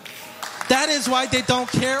God. That is why they don't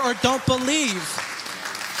care or don't believe.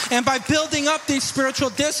 And by building up these spiritual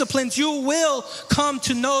disciplines, you will come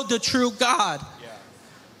to know the true God.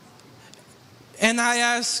 And I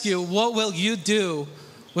ask you, what will you do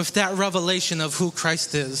with that revelation of who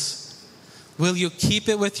Christ is? Will you keep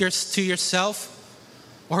it to yourself?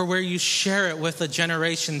 Or will you share it with a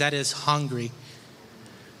generation that is hungry,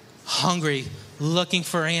 looking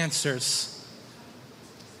for answers,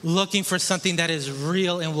 looking for something that is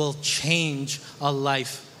real and will change a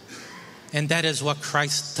life? And that is what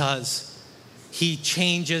Christ does. He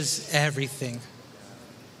changes everything.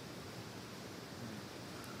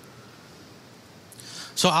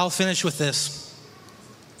 So I'll finish with this.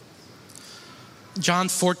 John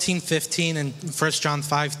 14:15 and 1 John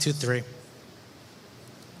 5:2-3.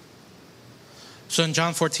 So in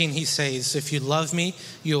John 14, he says, if you love me,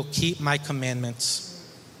 you'll keep my commandments.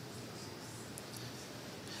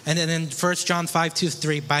 And then in 1 John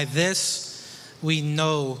 5:2-3, by this we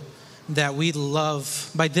know that we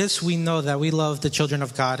love the children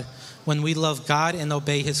of God, when we love God and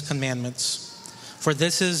obey his commandments. For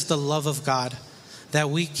this is the love of God, that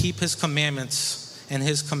we keep his commandments, and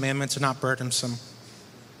his commandments are not burdensome.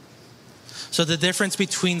 So the difference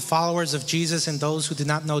between followers of Jesus and those who do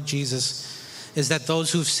not know Jesus is that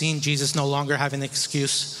those who've seen Jesus no longer have an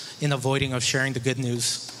excuse in avoiding of sharing the good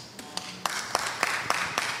news.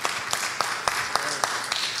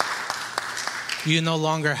 You no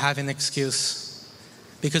longer have an excuse,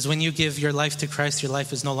 because when you give your life to Christ, your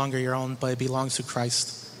life is no longer your own, but it belongs to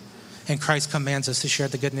Christ. And Christ commands us to share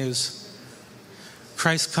the good news.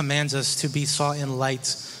 Christ commands us to be salt and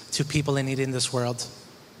light to people in need in this world.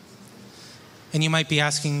 And you might be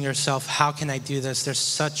asking yourself, how can I do this? There's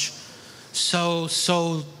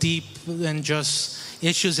so deep and just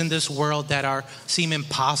issues in this world that seem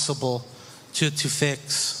impossible to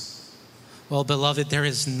fix. Well, beloved, there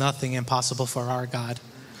is nothing impossible for our God.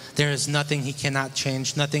 There is nothing he cannot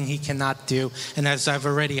change, nothing he cannot do. And as I've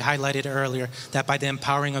already highlighted earlier, that by the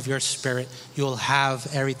empowering of your spirit, you will have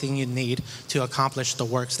everything you need to accomplish the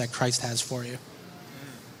works that Christ has for you.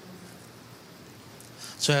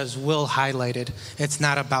 So as Will highlighted, it's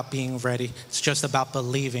not about being ready. It's just about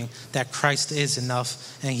believing that Christ is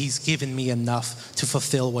enough and he's given me enough to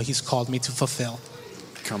fulfill what he's called me to fulfill.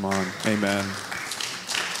 Come on. Amen.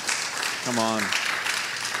 Come on.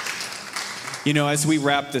 You know, as we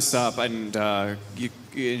wrap this up and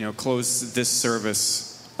close this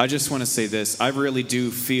service, I just want to say this. I really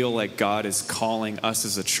do feel like God is calling us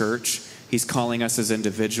as a church. He's calling us as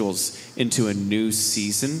individuals into a new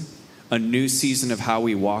season of how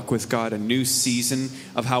we walk with God, a new season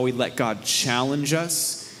of how we let God challenge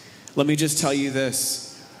us. Let me just tell you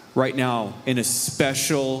this. Right now, in a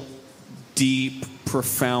special, deep,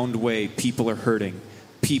 profound way, people are hurting.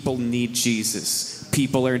 People need Jesus.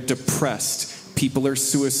 People are depressed. People are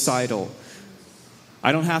suicidal.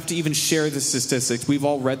 I don't have to even share the statistics. We've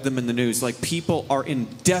all read them in the news. Like, people are in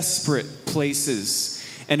desperate places.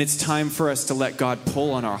 And it's time for us to let God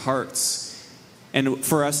pull on our hearts and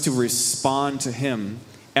for us to respond to him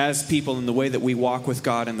as people in the way that we walk with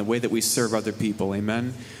God and the way that we serve other people.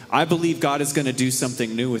 Amen. I believe God is going to do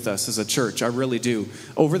something new with us as a church. I really do.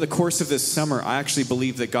 Over the course of this summer, I actually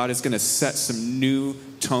believe that God is going to set some new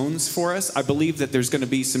tones for us. I believe that there's going to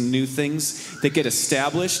be some new things that get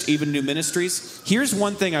established, even new ministries. Here's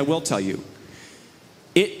one thing I will tell you.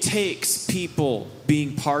 It takes people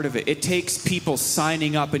being part of it. It takes people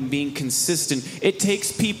signing up and being consistent. It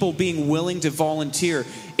takes people being willing to volunteer.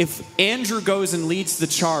 If Andrew goes and leads the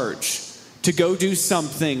charge to go do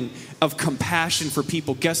something of compassion for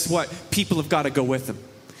people, guess what? People have got to go with them.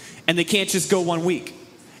 And they can't just go 1 week.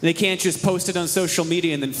 And they can't just post it on social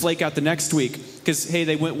media and then flake out the next week because, hey,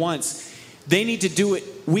 they went once. They need to do it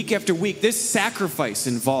week after week. There's sacrifice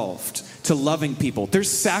involved to loving people. There's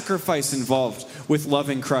sacrifice involved with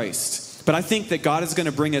loving Christ. But I think that God is going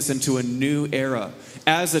to bring us into a new era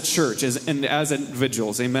as a church and as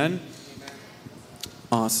individuals. Amen?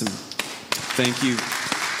 Awesome. Thank you.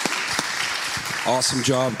 Awesome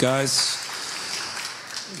job, guys.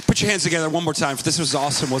 Put your hands together one more time. This was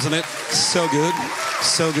awesome, wasn't it? So good.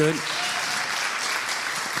 So good.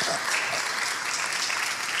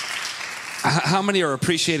 How many are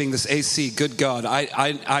appreciating this AC? Good God.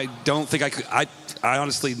 I don't think I could. I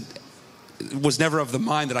honestly was never of the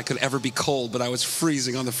mind that I could ever be cold, but I was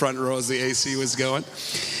freezing on the front row as the AC was going.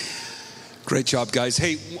 Great job, guys.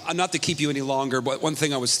 Hey, not to keep you any longer, but one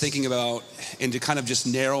thing I was thinking about, and to kind of just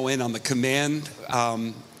narrow in on the command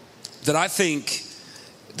that I think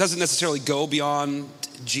doesn't necessarily go beyond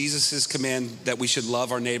Jesus' command that we should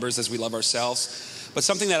love our neighbors as we love ourselves. But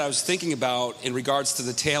something that I was thinking about in regards to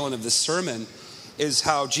the tail end of this sermon is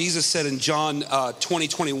how Jesus said in John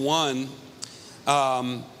 20:21,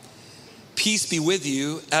 peace be with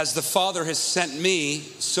you, as the Father has sent me,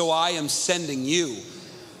 so I am sending you.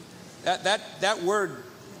 That word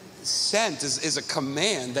sent is a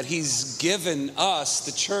command that he's given us,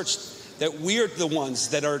 the church, that we're the ones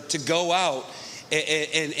that are to go out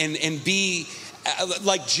and be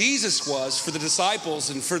like Jesus was for the disciples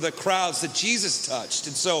and for the crowds that Jesus touched.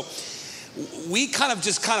 And so we kind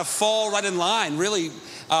of fall right in line, really,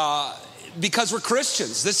 because we're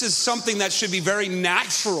Christians. This is something that should be very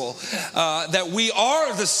natural, that we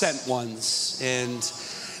are the sent ones, and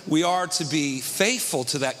we are to be faithful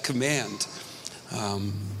to that command.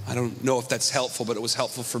 I don't know if that's helpful, but it was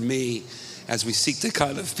helpful for me as we seek to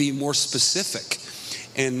kind of be more specific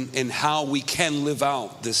in how we can live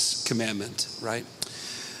out this commandment, right?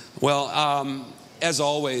 Well, as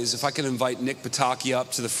always, if I can invite Nick Pataki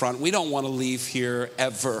up to the front, we don't want to leave here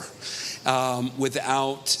ever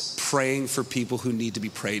without praying for people who need to be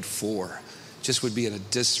prayed for. Just would be a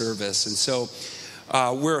disservice. And so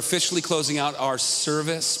we're officially closing out our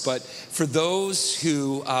service, but for those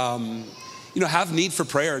who have need for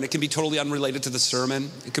prayer, and it can be totally unrelated to the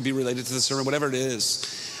sermon, it could be related to the sermon, whatever it is,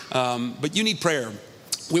 but you need prayer.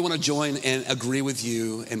 We want to join and agree with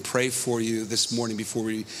you and pray for you this morning before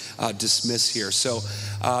we dismiss here. So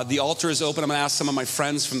the altar is open. I'm going to ask some of my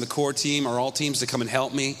friends from the core team or all teams to come and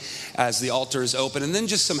help me as the altar is open. And then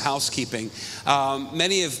just some housekeeping.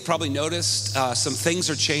 Many have probably noticed some things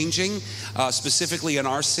are changing, specifically in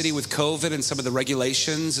our city with COVID and some of the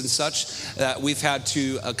regulations and such that we've had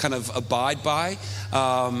to kind of abide by.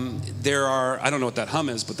 There are, I don't know what that hum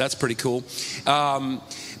is, but that's pretty cool.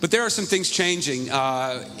 But there are some things changing,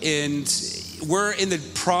 and we're in the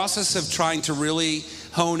process of trying to really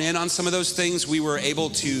hone in on some of those things. We were able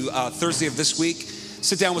to, Thursday of this week,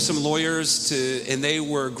 sit down with some lawyers and they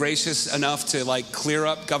were gracious enough to clear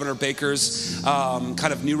up Governor Baker's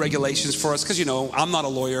kind of new regulations for us. Because, I'm not a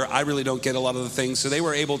lawyer. I really don't get a lot of the things. So they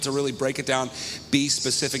were able to really break it down, be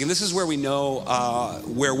specific. And this is where we know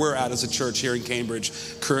where we're at as a church here in Cambridge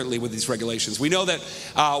currently with these regulations. We know that,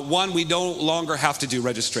 one, we no longer have to do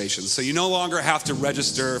registrations. So you no longer have to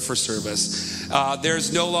register for service.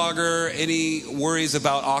 There's no longer any worries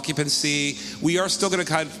about occupancy. We are still going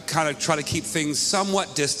to kind of try to keep things somewhat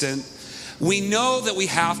distant. We know that we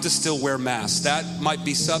have to still wear masks. That might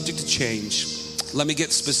be subject to change. Let me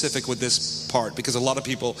get specific with this part because a lot of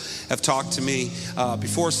people have talked to me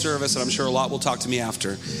before service, and I'm sure a lot will talk to me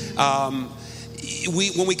after.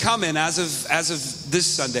 When we come in, as of this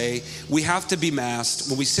Sunday, we have to be masked.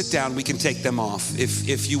 When we sit down, we can take them off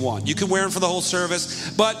if you want. You can wear them for the whole service,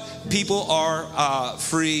 but people are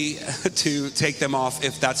free to take them off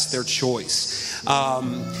if that's their choice.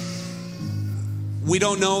 We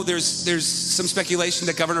don't know. There's some speculation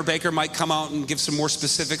that Governor Baker might come out and give some more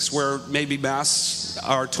specifics where maybe masks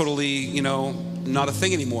are totally, not a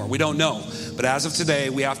thing anymore. We don't know. But as of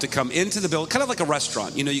today, we have to come into the building, kind of like a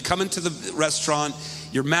restaurant. You come into the restaurant,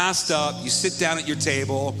 you're masked up, you sit down at your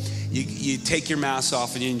table, you take your mask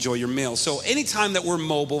off and you enjoy your meal. So anytime that we're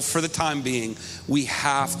mobile, for the time being, we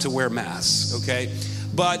have to wear masks, okay?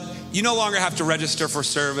 But you no longer have to register for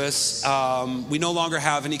service. We no longer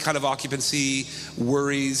have any kind of occupancy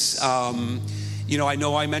worries. I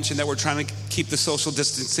know I mentioned that we're trying to keep the social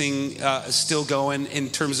distancing still going in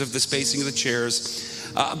terms of the spacing of the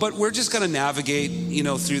chairs. But we're just going to navigate,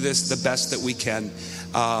 through this the best that we can.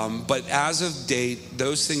 But as of date,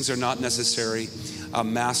 those things are not necessary.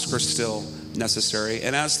 Masks are still necessary.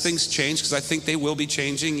 And as things change, because I think they will be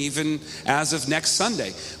changing even as of next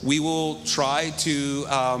Sunday, we will try to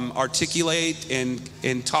articulate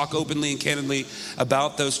and talk openly and candidly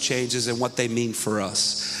about those changes and what they mean for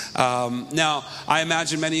us. Now, I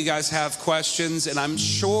imagine many of you guys have questions, and I'm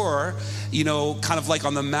sure, kind of like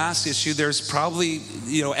on the mask issue, there's probably,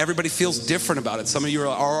 everybody feels different about it. Some of you are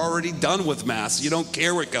already done with masks. You don't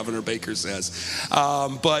care what Governor Baker says.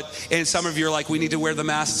 And some of you are like, we need to wear the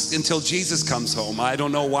masks until Jesus comes home. I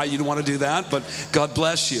don't know why you'd want to do that, but God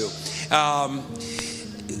bless you.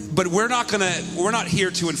 But we're not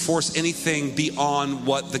here to enforce anything beyond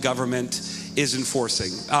what the government is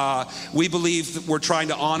enforcing. We believe that we're trying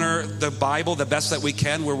to honor the Bible the best that we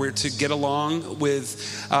can, where we're to get along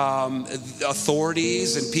with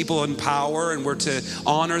authorities and people in power, and we're to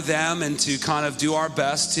honor them and to kind of do our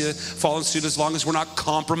best to follow suit as long as we're not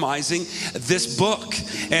compromising this book.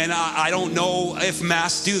 And I don't know if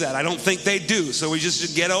masks do that. I don't think they do, so we just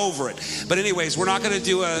should get over it. But anyways, we're not going to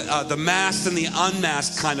do the masked and the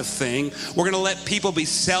unmasked kind of thing. We're going to let people be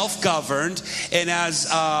self-governed, and as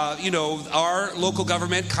our local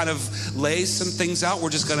government kind of lays some things out, we're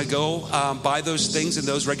just going to go by those things and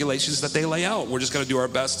those regulations that they lay out. We're just going to do our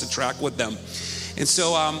best to track with them. And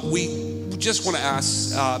so we just want to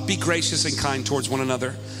ask, be gracious and kind towards one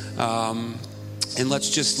another. And let's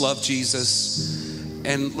just love Jesus.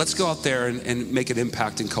 And let's go out there and make an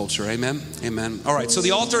impact in culture. Amen? Amen. All right, so the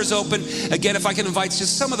altar is open. Again, if I can invite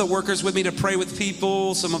just some of the workers with me to pray with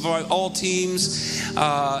people, some of our all teams.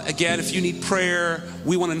 Again, if you need prayer,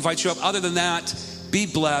 we want to invite you up. Other than that, be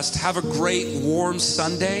blessed. Have a great warm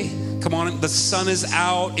Sunday. Come on, the sun is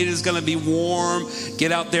out. It is going to be warm.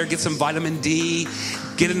 Get out there, get some vitamin D.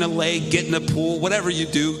 Get in the lake, get in the pool, whatever you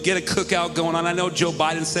do, get a cookout going on. I know Joe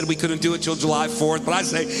Biden said we couldn't do it till July 4th, but I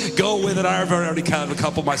say go with it. I've already counted a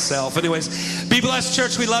couple myself. Anyways, be blessed,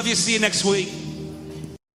 church. We love you. See you next week.